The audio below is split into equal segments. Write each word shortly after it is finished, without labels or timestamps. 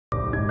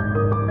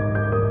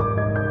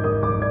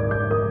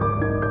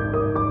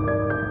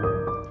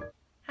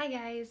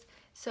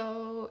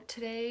So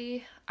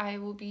today I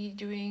will be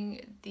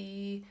doing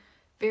the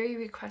very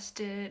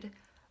requested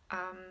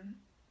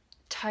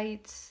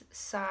tights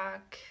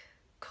sock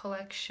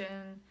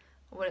collection,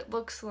 what it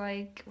looks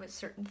like with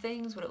certain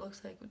things, what it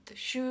looks like with the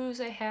shoes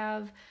I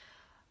have.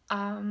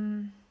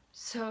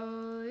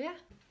 So yeah.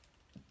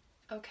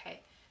 Okay,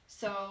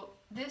 so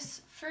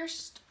this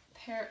first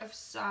pair of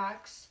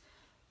socks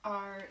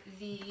are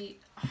the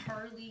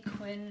Harley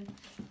Quinn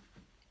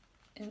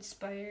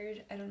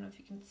inspired. I don't know if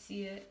you can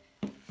see it,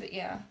 but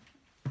yeah.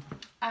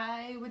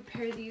 I would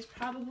pair these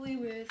probably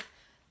with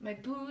my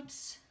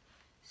boots,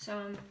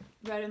 some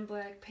red and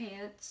black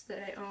pants that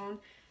I own,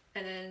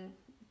 and then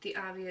the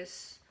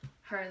obvious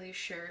Harley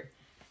shirt.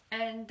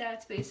 And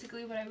that's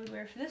basically what I would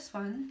wear for this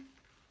one.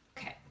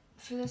 Okay,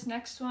 for this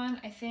next one,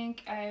 I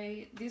think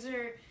these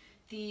are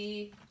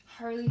the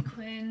Harley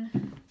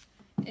Quinn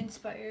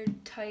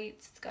inspired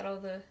tights. It's got all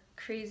the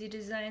crazy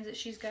designs that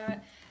she's got.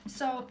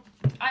 So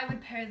I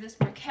would pair this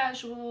more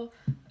casual.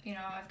 You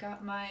know, I've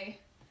got my,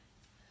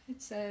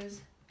 it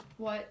says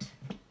what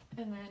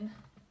and then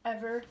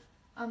ever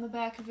on the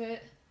back of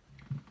it.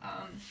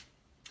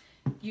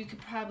 You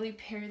could probably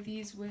pair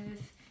these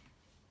with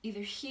either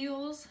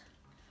heels,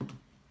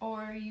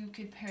 or you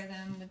could pair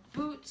them with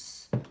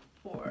boots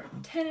or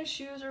tennis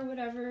shoes or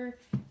whatever,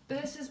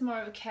 but this is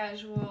more of a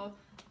casual,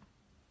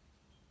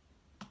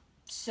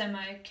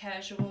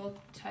 semi-casual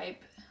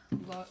type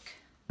look.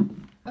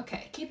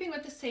 Okay, keeping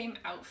with the same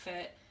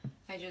outfit,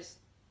 I just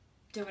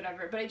did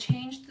whatever, but I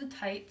changed the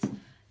tights.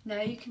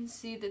 Now you can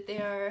see that they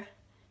are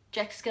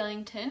Jack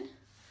Skellington,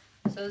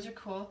 so those are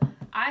cool.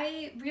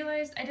 I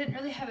realized I didn't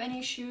really have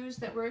any shoes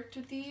that worked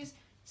with these,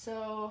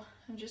 so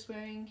I'm just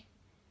wearing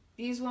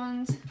these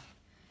ones.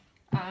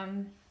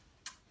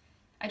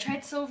 I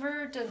tried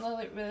silver, didn't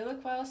really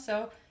look well,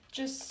 so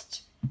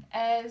just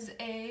as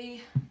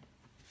a,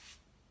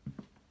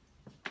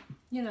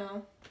 you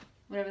know,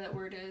 whatever that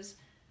word is,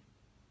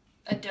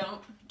 a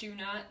do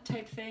not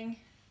type thing.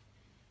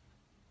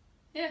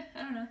 Yeah,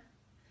 I don't know.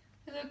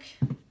 They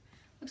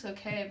looks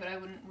okay, but I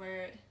wouldn't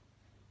wear it.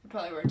 I'd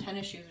probably wear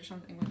tennis shoes or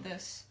something with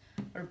this,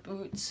 or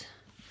boots.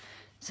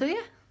 So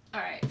yeah.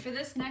 Alright, for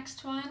this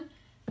next one,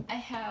 I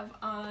have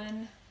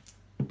on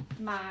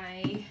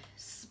my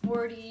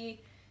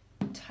sporty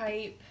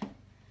type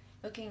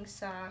looking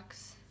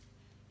socks.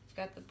 It's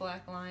got the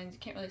black lines. You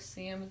can't really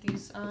see them with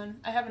these on.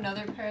 I have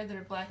another pair that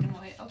are black and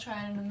white. I'll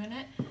try it in a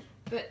minute.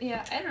 But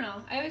yeah, I don't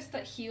know. I always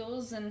thought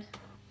heels and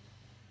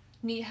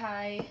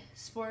knee-high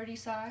sporty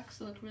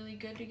socks look really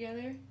good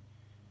together.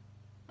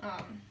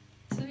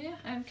 So yeah,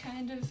 I'm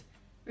kind of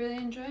really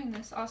enjoying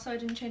this. Also, I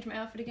didn't change my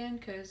outfit again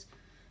because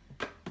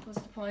what's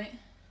the point?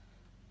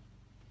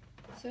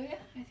 So yeah,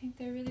 I think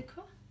they're really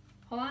cool.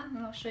 Hold on,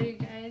 and I'll show you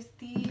guys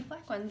the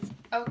black ones.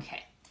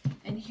 Okay,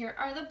 and here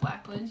are the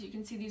black ones. You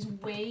can see these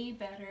way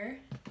better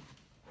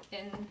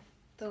in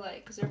the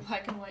light because they're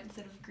black and white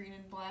instead of green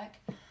and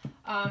black.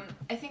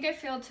 I think I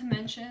failed to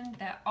mention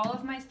that all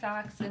of my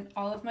socks and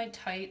all of my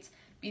tights,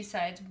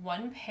 besides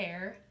one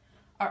pair,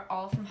 are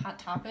all from Hot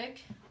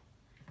Topic.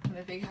 I'm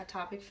a big Hot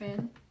Topic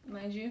fan,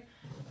 mind you.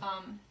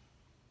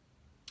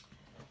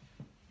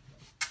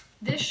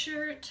 This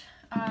shirt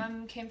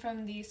came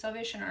from the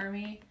Salvation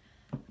Army.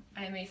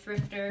 I am a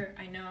thrifter,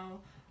 I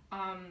know.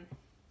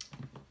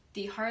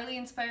 The Harley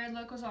inspired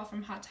look was all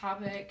from Hot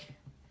Topic.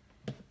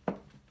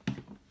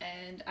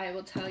 And I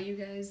will tell you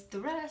guys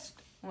the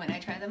rest when I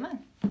try them on.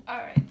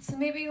 Alright, so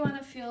maybe you want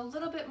to feel a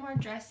little bit more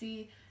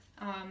dressy.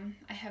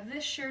 I have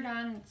this shirt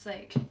on, it's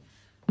like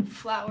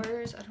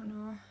flowers, I don't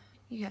know.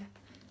 Yeah,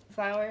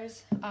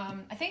 flowers.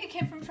 I think it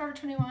came from Forever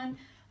 21.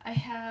 I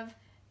have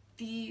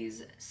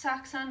these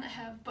socks on that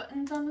have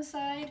buttons on the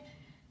side.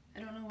 I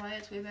don't know why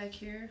it's way back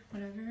here,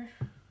 whatever.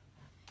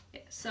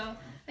 Yeah, so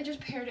I just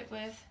paired it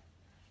with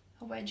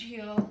a wedge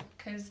heel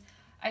because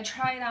I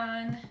tried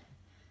on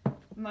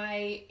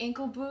my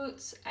ankle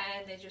boots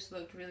and they just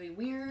looked really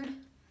weird.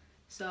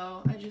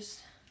 So I just,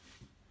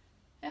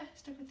 yeah,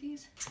 stuck with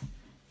these.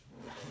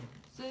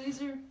 So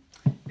these are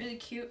really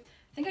cute.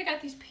 I think I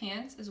got these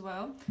pants as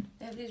well.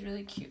 They have these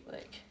really cute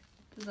like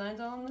designs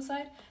all on the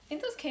side. I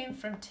think those came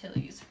from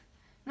Tilly's.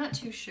 I'm not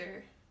too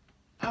sure.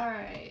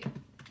 Alright.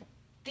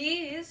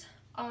 These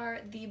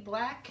are the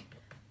black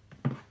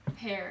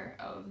pair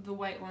of the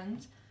white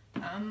ones.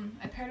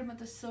 I paired them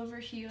with a silver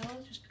heel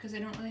just because I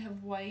don't really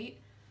have white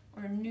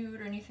or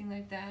nude or anything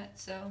like that,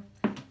 so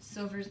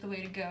silver's the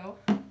way to go.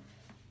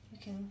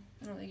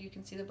 I don't think you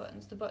can see the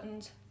buttons. The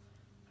buttons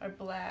are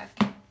black.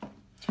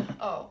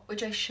 Oh,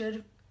 which I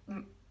should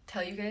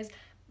tell you guys,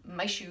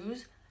 my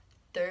shoes,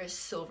 there's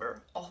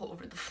silver all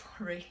over the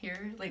floor right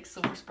here, like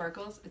silver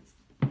sparkles. It's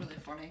really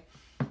funny.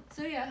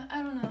 So yeah,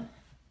 I don't know.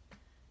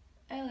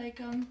 I like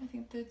them. I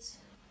think that's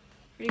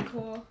pretty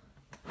cool.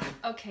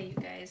 Okay,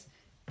 you guys,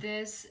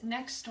 this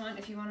next one,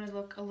 if you want to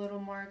look a little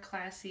more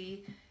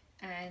classy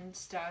and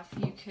stuff,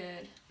 you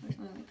could wear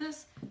something like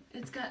this.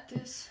 It's got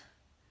this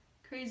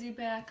crazy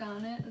back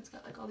on it. It's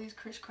got like all these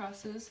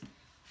crisscrosses.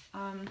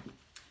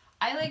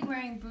 I like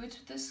wearing boots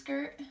with this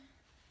skirt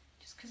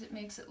just because it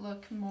makes it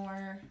look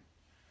more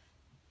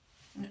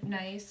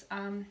nice.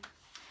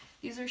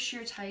 These are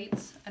sheer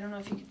tights. I don't know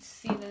if you can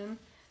see them,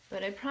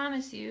 but I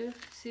promise you,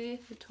 see,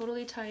 they're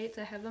totally tights.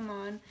 I have them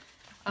on.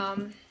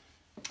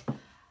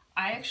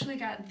 I actually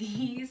got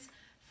these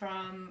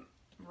from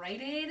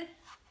Rite Aid.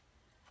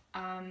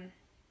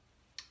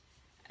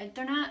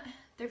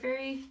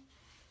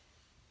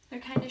 They're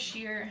kind of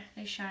sheer.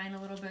 They shine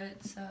a little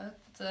bit, so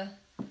it's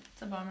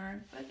a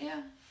bummer. But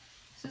yeah,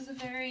 this is a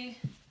very,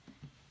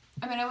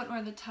 I mean, I wouldn't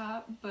wear the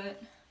top,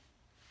 but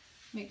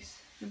makes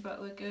your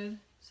butt look good,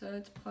 so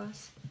it's a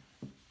plus.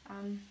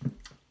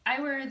 I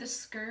wear the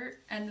skirt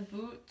and the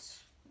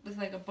boots with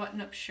like a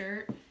button-up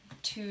shirt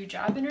to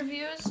job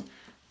interviews,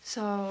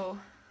 so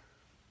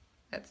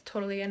that's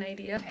totally an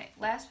idea. Okay,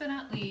 last but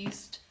not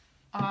least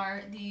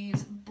are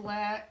these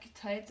black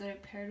tights that I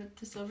paired with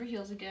the silver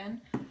heels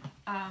again.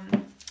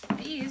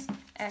 These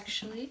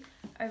actually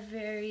are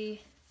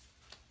very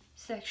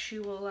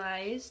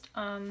sexualized.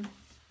 I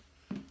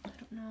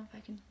don't know if I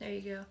can, there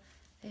you go.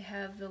 They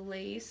have the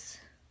lace.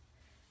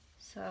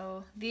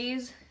 So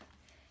these,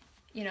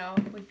 you know,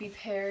 would be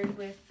paired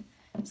with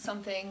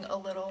something a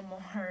little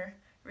more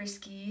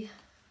risky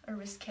or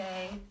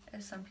risque,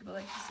 as some people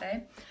like to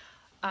say.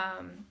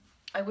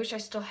 I wish I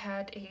still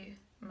had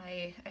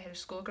I had a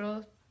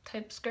schoolgirl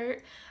type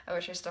skirt. I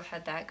wish I still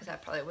had that because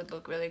that probably would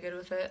look really good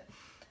with it,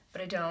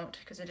 but I don't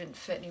because it didn't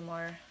fit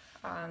anymore.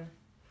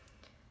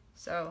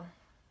 So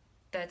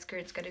that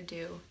skirt's got to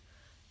do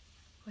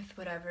with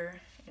whatever,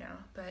 you know,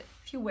 but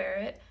if you wear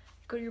it,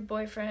 go to your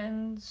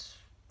boyfriend's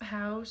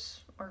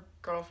house or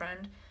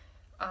girlfriend,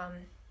 you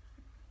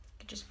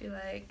could just be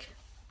like,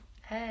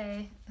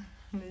 hey,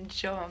 and then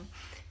show them,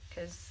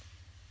 because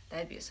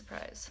that'd be a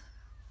surprise.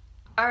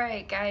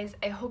 Alright guys,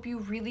 I hope you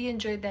really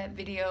enjoyed that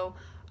video.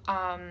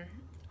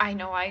 I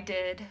know I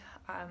did.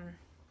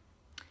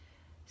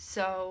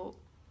 So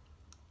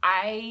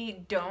I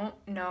don't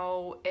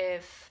know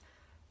if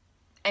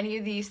any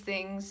of these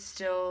things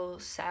still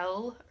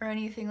sell or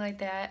anything like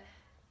that.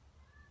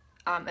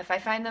 If I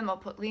find them, I'll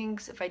put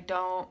links. If I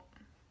don't,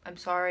 I'm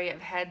sorry.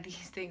 I've had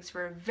these things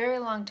for a very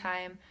long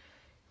time.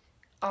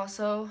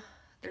 Also,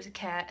 there's a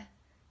cat.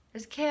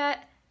 There's a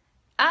cat.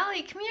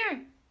 Ollie, come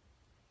here.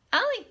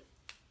 Ollie.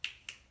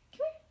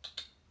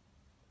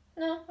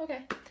 No? Okay.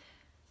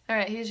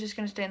 Alright, he's just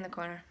gonna stay in the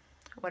corner.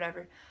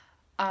 Whatever.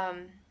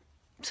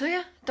 So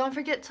yeah, don't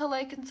forget to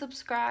like and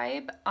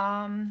subscribe.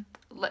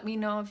 Let me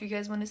know if you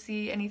guys want to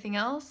see anything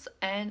else,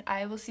 and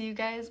I will see you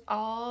guys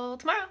all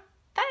tomorrow.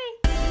 Bye!